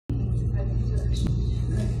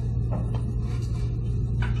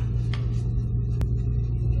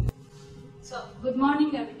Good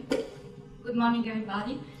morning,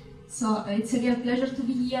 everybody. So it's a real pleasure to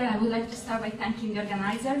be here. I would like to start by thanking the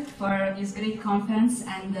organizer for this great conference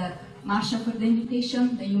and Marcia for the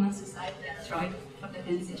invitation, the Human Society, and Troy for the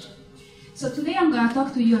organization. So today I'm going to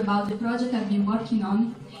talk to you about the project I've been working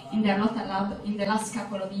on in the Arlotta Lab in the last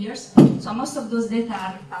couple of years. So most of those data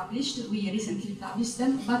are published. We recently published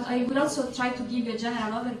them, but I will also try to give you a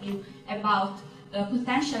general overview about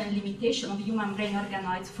potential and limitation of human brain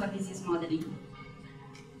organoids for disease modeling.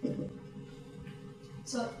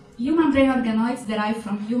 So human brain organoids derive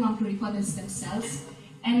from human pluripotent stem cells,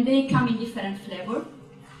 and they come in different flavors.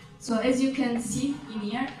 So as you can see in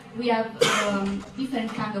here, we have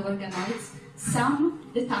different kinds of organoids. Some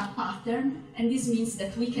that are patterned, and this means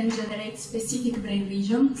that we can generate specific brain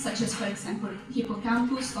regions, such as, for example,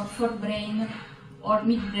 hippocampus or forebrain or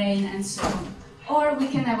midbrain, and so on. Or we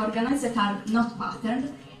can have organoids that are not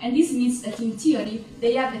patterned, and this means that in theory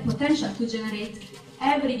they have the potential to generate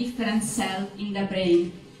every different cell in the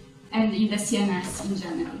brain and in the CNS in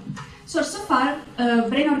general. So far,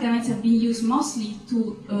 brain organoids have been used mostly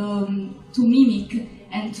to mimic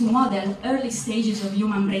and to model early stages of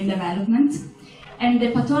human brain development. And the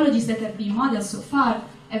pathologies that have been modeled so far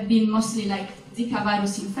have been mostly like Zika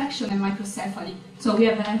virus infection and microcephaly. So we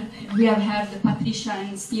have heard Patricia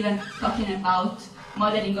and Steven talking about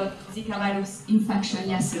modeling of Zika virus infection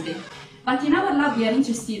yesterday. But in our lab, we are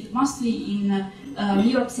interested mostly in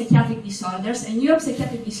neuropsychiatric disorders, and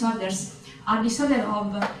neuropsychiatric disorders are disorders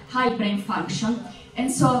of high brain function,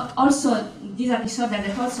 and so also these are disorders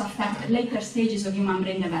that also affect later stages of human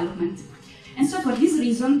brain development. And so for this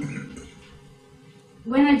reason,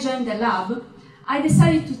 when I joined the lab, I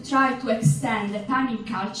decided to try to extend the timing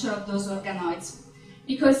culture of those organoids.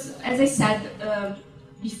 Because, as I said,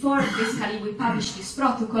 before basically we published this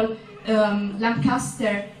protocol,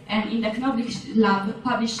 Lancaster and in the Knoblich lab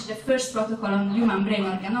published the first protocol on human brain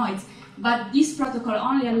organoids, but this protocol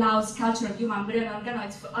only allows culture of human brain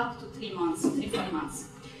organoids for up to 3-4 months.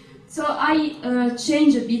 So I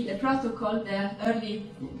changed a bit the protocol.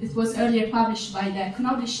 It was earlier published by the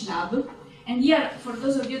Knoblich lab. And here, for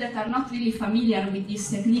those of you that are not really familiar with this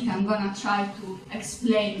technique, I'm going to try to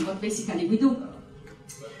explain what basically we do.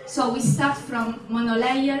 So we start from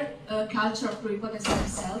monolayer culture of pluripotent stem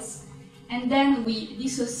cells, and then we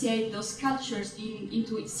dissociate those cultures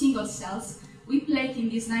into single cells. We plate in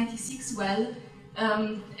this 96 well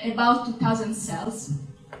about 2,000 cells,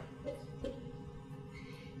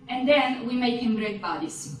 and then we make embryonic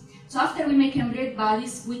bodies. So after we make embryonic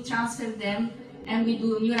bodies, we transfer them and we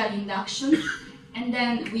do neural induction, and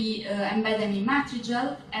then we embed them in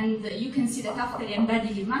matrigel, and you can see that after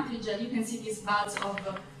embedding in matrigel, you can see these buds of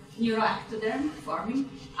neuroectoderm forming.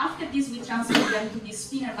 After this, we transfer them to this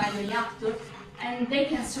spinner bioreactor, and they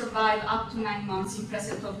can survive up to 9 months in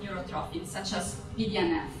presence of neurotrophin, such as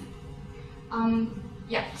BDNF.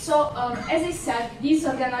 As I said, these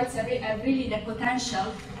organoids have really the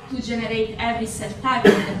potential to generate every cell type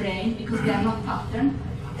in the brain because they are not patterned.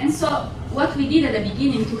 And so what we did at the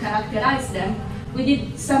beginning to characterize them, we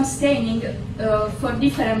did some staining for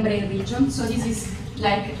different brain regions. So this is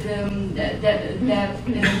like the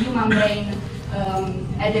human brain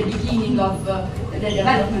at the beginning of the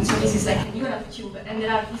development. So this is like a neural tube, and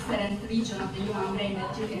there are different regions of the human brain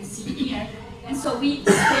that you can see here. And so we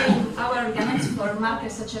stain our organoids for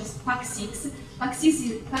markers such as PAC6.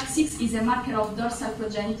 PAC6 is a marker of dorsal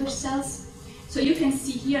progenitor cells. So you can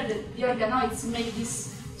see here that the organoids make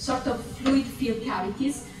this sort of fluid-filled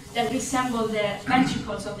cavities that resemble the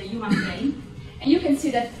ventricles of the human brain. And you can see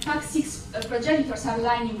that PAC6 progenitors are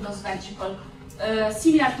lining those ventricles,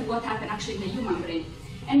 similar to what happened actually in the human brain.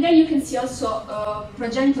 And then you can see also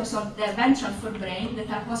progenitors of the ventral forebrain that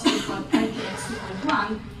are positive for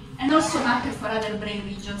LKX2.1, and also marker for other brain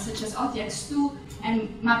regions such as OTX2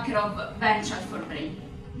 and marker of ventral forebrain.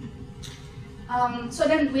 So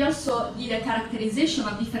then we also did a characterization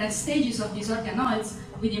of different stages of these organoids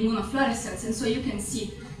with immunofluorescence, and so you can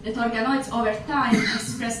see that organoids over time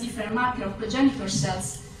express different markers of progenitor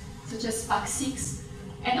cells, such as PAC6,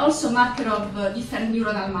 and also marker of different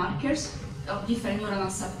neuronal markers, of different neuronal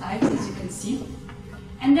subtypes, as you can see.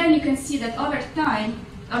 And then you can see that over time,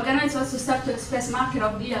 organoids also start to express marker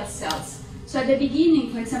of glial cells. So at the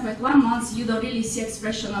beginning, for example, at 1 month, you don't really see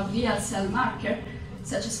expression of glial cell marker,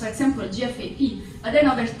 such as, for example, GFAP, but then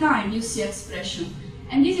over time, you see expression.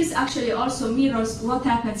 And this is actually also mirrors what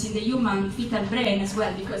happens in the human fetal brain as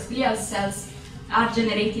well, because glial cells are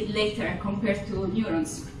generated later compared to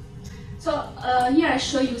neurons. So here I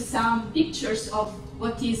show you some pictures of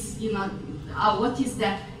what is, what is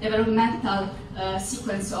the developmental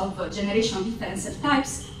sequence of generation of different cell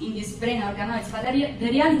types in these brain organoids. But the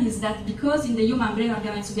reality is that because in the human brain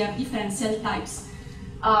organoids we have different cell types,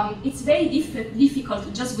 it's very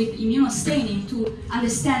difficult just with immunostaining to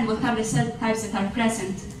understand what are the cell types that are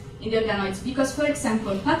present in the organoids. Because, for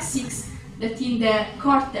example, PAC6, that in the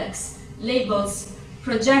cortex labels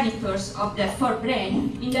progenitors of the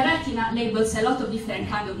forebrain, in the retina labels a lot of different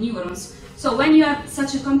kinds of neurons. So when you have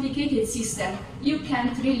such a complicated system, you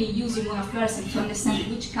can't really use immunofluorescence to understand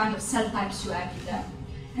which kind of cell types you have in there.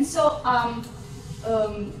 And so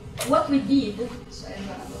what we did,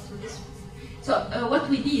 what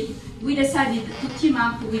we did, we decided to team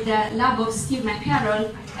up with the lab of Steve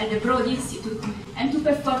McCarroll at the Broad Institute and to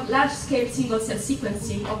perform large-scale single-cell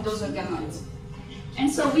sequencing of those organoids. And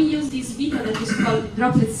so we use this method that is called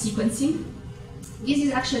droplet sequencing. This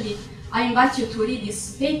is actually, I invite you to read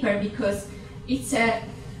this paper because it's a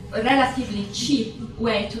relatively cheap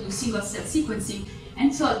way to do single-cell sequencing.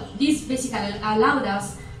 And so this basically allowed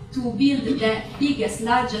us to build the biggest,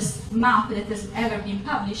 largest map that has ever been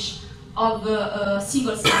published of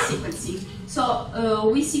single-cell sequencing. So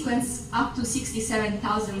we sequenced up to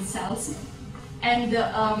 67,000 cells, and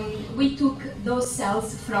we took those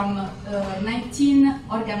cells from 19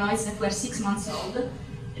 organoids that were 6 months old,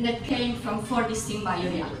 and that came from 4 distinct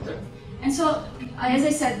bioreactors. And so, as I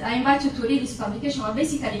said, I invite you to read this publication, but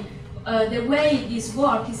basically the way this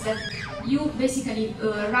works is that you basically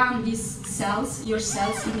run these cells, your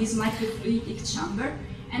cells, in this microfluidic chamber,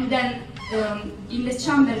 and then in the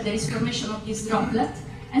chamber there is formation of this droplet,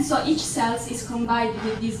 and so each cell is combined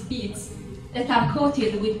with these beads that are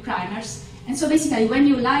coated with primers. And so basically when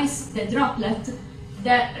you lyse the droplet,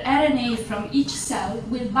 the RNA from each cell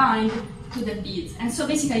will bind to the beads. And so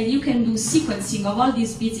basically you can do sequencing of all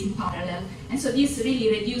these beads in parallel. And so this really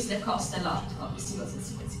reduced the cost a lot of the single-cell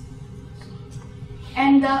sequencing.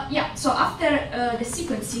 And yeah, so after the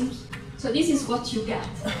sequencing, so this is what you get.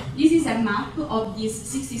 This is a map of these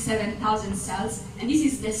 67,000 cells, and this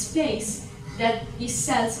is the space that these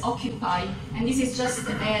cells occupy, and this is just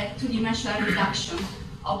a two-dimensional reduction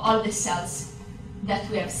of all the cells that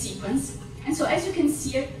we have sequenced. And so as you can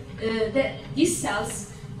see here, these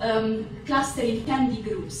cells cluster in 10 D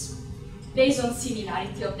groups based on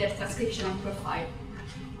similarity of their transcriptional profile.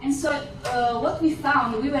 And so what we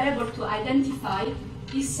found, we were able to identify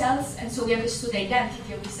these cells, and so we understood the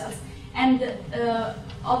identity of these cells. And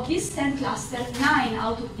of these 10 clusters, 9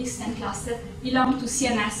 out of these 10 clusters belong to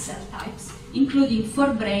CNS cell types, including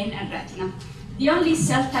forebrain and retina. The only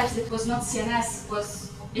cell types that was not CNS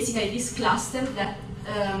was basically this cluster that,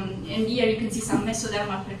 and here you can see some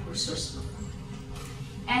mesodermal precursors.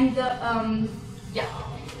 And yeah,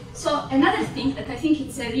 so another thing that I think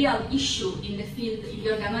it's a real issue in the field, in the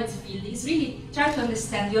organoids field, is really try to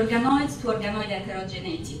understand the organoids to organoid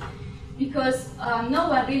heterogeneity. Because no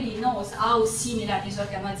one really knows how similar these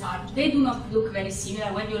organoids are. They do not look very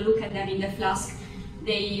similar. When you look at them in the flask,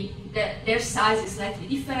 their size is slightly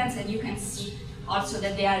different, and you can see also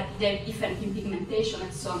that they're different in pigmentation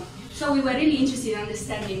and so on. So we were really interested in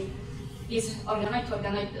understanding this organoid to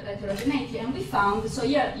organoid heterogeneity, and we found, so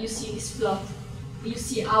here you see this plot, you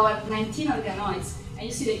see our 19 organoids, and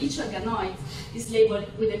you see that each organoid is labeled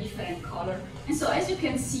with a different color. And so as you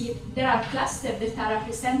can see, there are clusters that are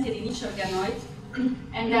represented in each organoid,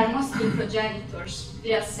 and they are mostly progenitors,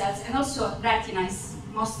 glial cells, and also retina is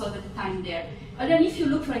most of the time there. But then if you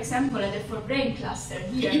look, for example, at the forebrain cluster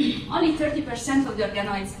here, only 30% of the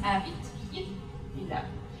organoids have it in there.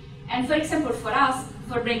 And for example, for us,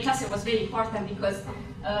 forebrain cluster was very important because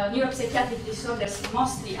neuropsychiatric disorders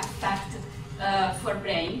mostly affect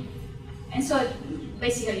forebrain. And so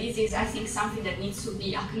basically this is, I think, something that needs to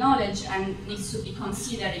be acknowledged and needs to be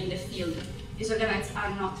considered in the field. These organoids are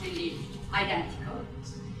not really identical.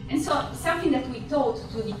 And so something that we thought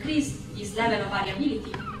to decrease this level of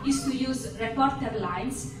variability is to use reporter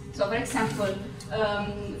lines. So for example,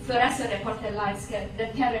 fluorescent reporter lines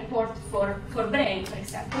that can report for brain, for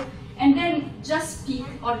example, and then just pick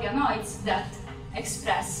organoids that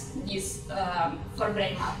express this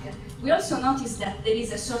forebrain marker. We also noticed that there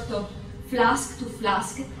is a sort of flask to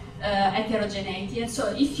flask heterogeneity, and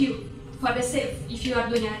so if you are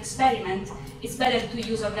doing an experiment, it's better to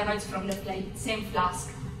use organoids from the same flask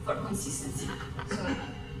for consistency. So,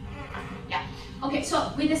 yeah. Okay,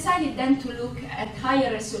 so we decided then to look at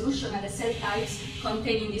higher resolution at the cell types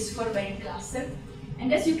containing this forebrain cluster,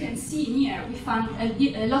 and as you can see in here, we found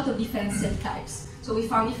a lot of different cell types. So we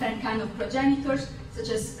found different kinds of progenitors, such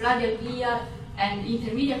as radial glial and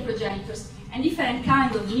intermediate progenitors, and different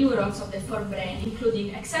kinds of neurons of the forebrain,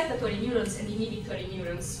 including excitatory neurons and inhibitory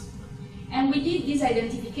neurons. And we did this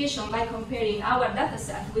identification by comparing our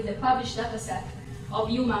dataset with the published dataset of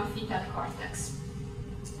human fetal cortex,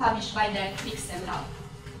 published by the Fixed Lab.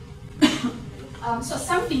 So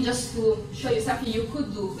something just to show you something you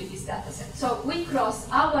could do with this dataset. So we cross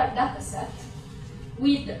our dataset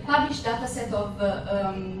with the published dataset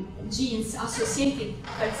of genes associated,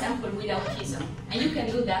 for example, with autism. And you can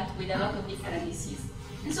do that with a lot of different diseases.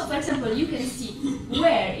 And so, for example, you can see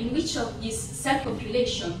where, in which of these cell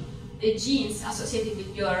population, the genes associated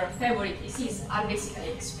with your favorite disease are basically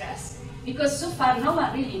expressed. Because so far, no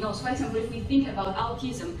one really knows. For example, if we think about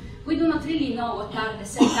autism, we do not really know what are the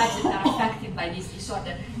cell types that are affected by this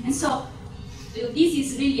disorder. And so, this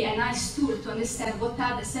is really a nice tool to understand what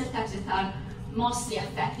are the cell types that are mostly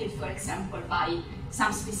affected, for example, by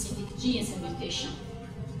some specific genes and mutation.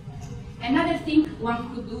 Another thing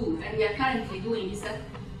one could do, and we are currently doing, is that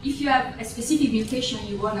if you have a specific mutation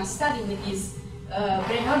you want to study with these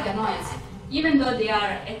brain organoids, even though they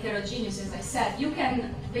are heterogeneous, as I said, you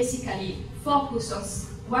can basically focus on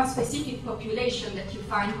one specific population that you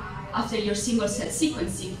find after your single-cell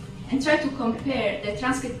sequencing and try to compare the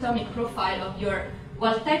transcriptomic profile of your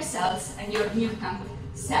wild-type cells and your mutant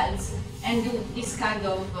cells and do this kind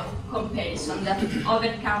of comparison that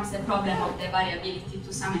overcomes the problem of the variability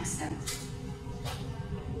to some extent.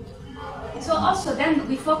 So also then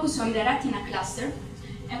we focus on the retina cluster,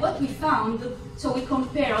 and what we found, so we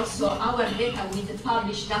compare also our data with the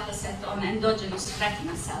published dataset on endogenous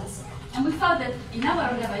retinal cells, and we found that in our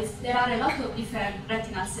organoids there are a lot of different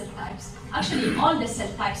retinal cell types. Actually, all the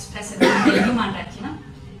cell types present in the human retina.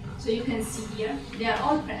 So you can see here, they are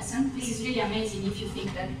all present. This is really amazing if you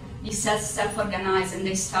think that these cells self-organize and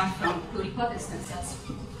they start from pluripotent stem cells.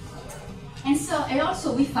 And so, and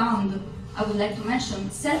also we found, I would like to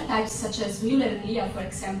mention, cell types such as Muller glia, for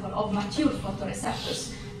example, of mature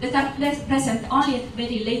photoreceptors that are present only at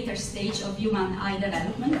very later stage of human eye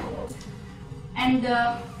development. And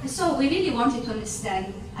so we really wanted to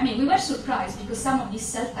understand, I mean, we were surprised because some of these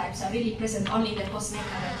cell types are really present only in the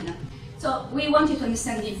postnatal retina. So we wanted to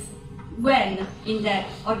understand if, when in the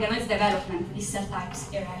organoid development, these cell types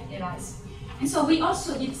arise. And so we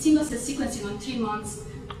also did single-cell sequencing on 3 months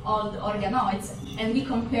old organoids, and we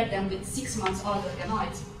compared them with 6 months old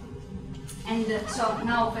organoids. And so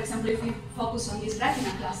now, for example, if we focus on this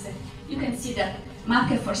retina cluster, you can see that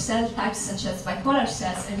markers for cell types such as bipolar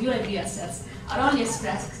cells and Muller glia cells are only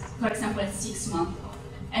expressed, for example, at 6 months,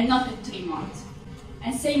 and not at 3 months.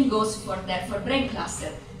 And same goes for brain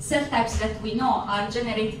cluster. Cell types that we know are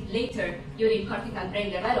generated later during cortical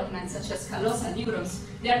brain development, such as callosal neurons,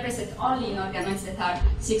 they are present only in organoids that are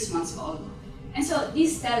 6 months old. And so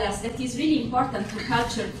these tell us that it's really important to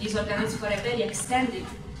culture these organoids for a very extended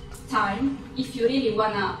time if you really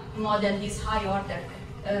want to model these high order,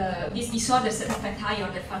 these disorders that affect high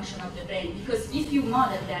order function of the brain. Because if you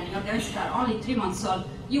model them in organoids that are only 3 months old,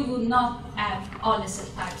 you will not have all the cell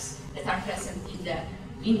types that are present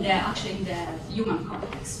in the human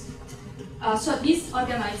cortex. So these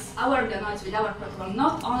organoids, our organoids with our protocol,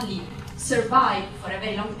 not only survive for a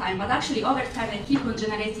very long time, but actually over time they keep on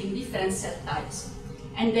generating different cell types,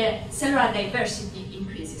 and the cellular diversity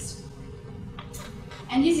increases.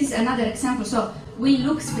 And this is another example. So we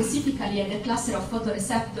look specifically at the cluster of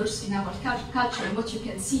photoreceptors in our culture, and what you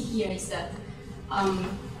can see here is that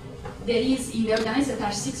there is, in the organoids that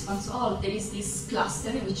are 6 months old, there is this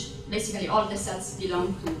cluster in which basically all the cells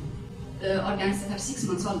belong to organoids that are 6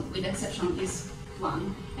 months old, with the exception of this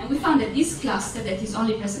one. And we found that this cluster that is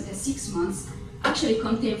only present at 6 months actually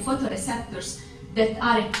contain photoreceptors that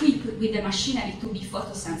are equipped with the machinery to be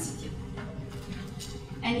photosensitive.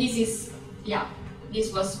 And this is, yeah,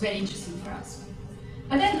 this was very interesting for us.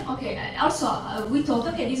 But then, okay, also we thought,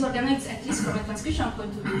 okay, these organoids, at least from a transcriptional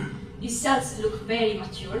point of view, these cells look very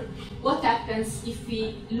mature. What happens if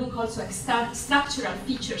we look also at structural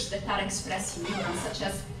features that are expressed in neurons, such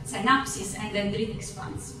as synapses and dendritic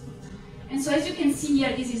spines? And so as you can see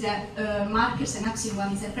here, this is a marker, synapsin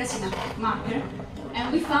 1 is a presynaptic marker,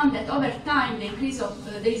 and we found that over time there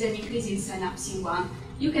is an increase in synapsin 1.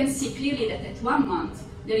 You can see clearly that at 1 month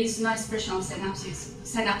there is no expression of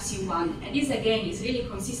synapsin 1, and this again is really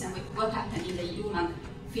consistent with what happened in the human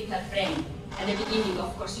fetal brain. At the beginning,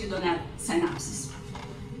 of course, you don't have synapses.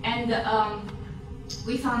 And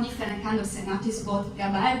we found different kinds of synapses, both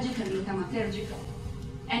GABAergic and glutamatergic.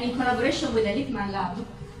 And in collaboration with the Lippmann lab,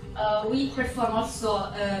 we perform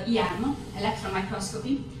also EM, electron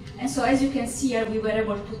microscopy. And so as you can see here, we were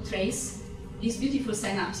able to trace these beautiful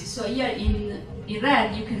synapses. So here in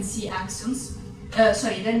red, you can see axons,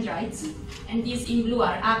 dendrites. And these in blue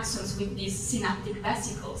are axons with these synaptic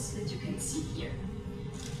vesicles that you can see here.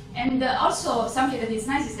 And also, something that is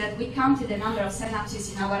nice is that we counted the number of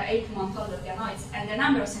synapses in our 8-month-old organoids, and the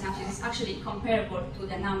number of synapses is actually comparable to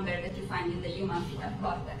the number that you find in the human fetal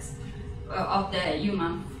cortex of the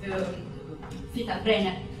human fetal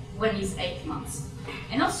brain when it's 8 months.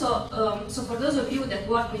 And also, so for those of you that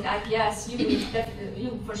work with IPS,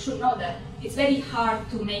 you for sure know that it's very hard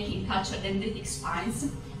to make in culture dendritic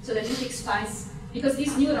spines. So the dendritic spines, because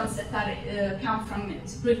these neurons that are, come from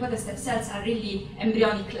pluripotent stem cells are really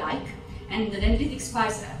embryonic-like, and the dendritic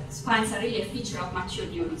spines are really a feature of mature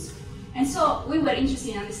neurons. And so we were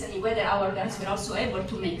interested in understanding whether our organs were also able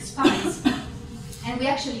to make spines, and we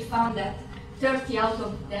actually found that 30 out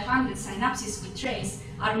of the 100 synapses we traced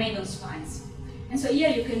are made on spines. And so here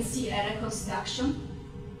you can see a reconstruction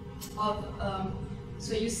of,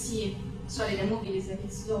 so you see, sorry, the movie is a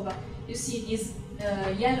bit slow, but you see this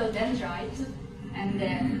yellow dendrite and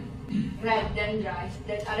the red dendrite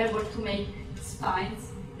that are able to make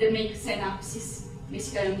spines, that make synapses,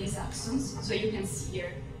 basically on these axons. So you can see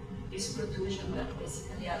here this protrusion that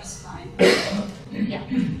basically are spine. Yeah,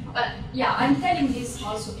 but yeah, I'm telling this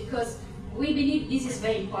also because we believe this is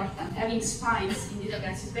very important. Having spines in these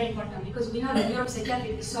organs is very important because we know that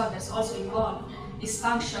neuropsychiatric disorders also involve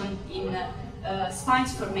dysfunction in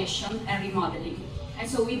spines formation and remodeling. And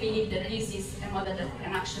so we believe that this is a model that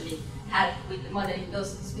can actually help with modeling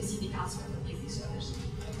those specific aspects of these disorders.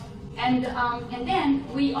 And then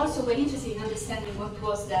we also were interested in understanding what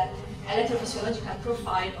was the electrophysiological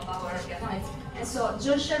profile of our organoids. And so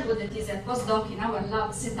Giorgia, that is a postdoc in our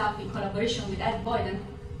lab, set up in collaboration with Ed Boyden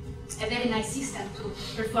a very nice system to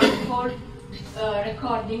perform cold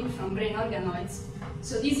recording from brain organoids.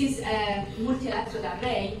 So this is a multi-electrode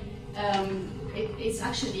array. It's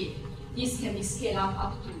actually, this can be scaled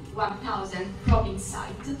up to 1,000 probing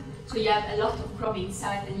sites. So you have a lot of probing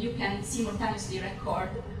sites, and you can simultaneously record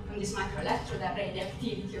from this microelectrode array the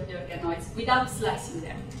activity of the organoids without slicing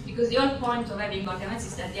them. Because the whole point of having organoids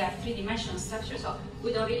is that they are three-dimensional structures, so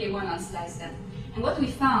we don't really want to slice them. And what we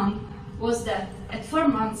found was that at 4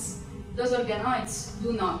 months, those organoids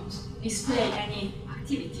do not display any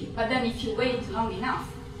activity. But then if you wait long enough,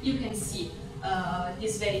 you can see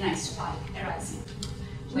this very nice spike arising.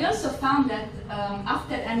 We also found that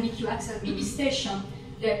after NBQX administration,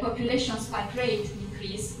 the population spike rate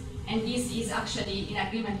decreased, and this is actually in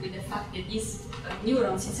agreement with the fact that these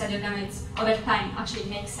neurons inside the organoids over time actually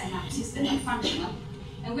make synapses that are functional.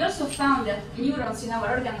 And we also found that neurons in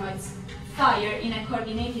our organoids fire in a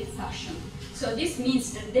coordinated fashion. So this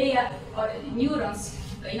means that neurons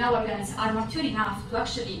in our organoids are mature enough to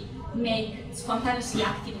actually make spontaneously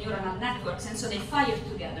active neuronal networks, and so they fire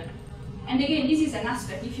together. And again, this is an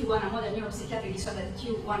aspect, if you want to model neuropsychiatric disorder, that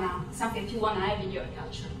you something that you want to have in your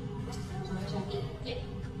culture. Yeah.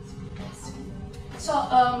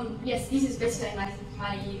 So yes, this is basically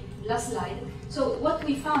my last slide. So what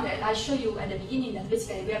we found, I show you at the beginning, that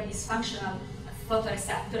basically we have this functional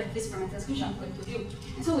photoreceptor, at least from a transcription point of view.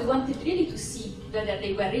 And so we wanted really to see whether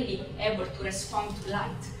they were really able to respond to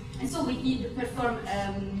light. And so we did perform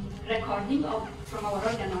recording from our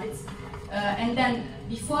organoids, and then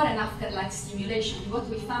before and after light stimulation. What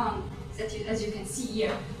we found is that, as you can see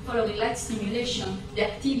here, following light stimulation,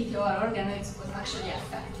 the activity of our organoids was actually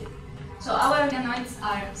affected. So our organoids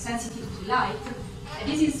are sensitive to light,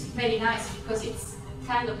 and this is very nice because it's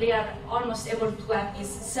they are almost able to have this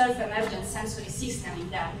self-emergent sensory system in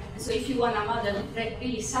them. And so if you want to model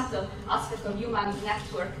really subtle aspect of human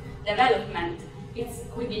network development,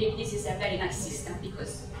 we believe this is a very nice system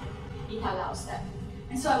because it allows that.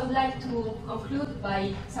 And so I would like to conclude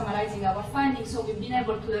by summarizing our findings. So we've been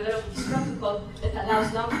able to develop this protocol that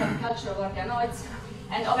allows long-term culture of organoids,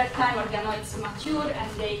 and over time organoids mature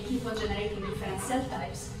and they keep on generating different cell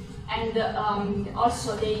types. And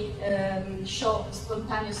also they show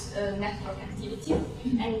spontaneous network activity,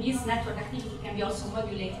 and this network activity can be also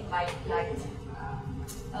modulated by light.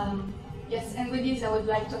 Yes, and with this I would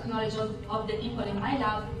like to acknowledge all of the people in my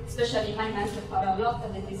lab, especially my mentor, Paola,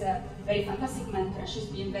 that is a very fantastic mentor. She's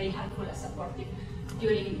been very helpful and supportive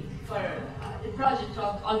for the project,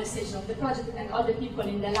 throughout all the stages of the project, and all the people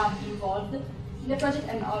in the lab involved in the project,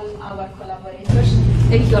 and all our collaborators.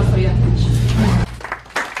 Thank you all for your attention.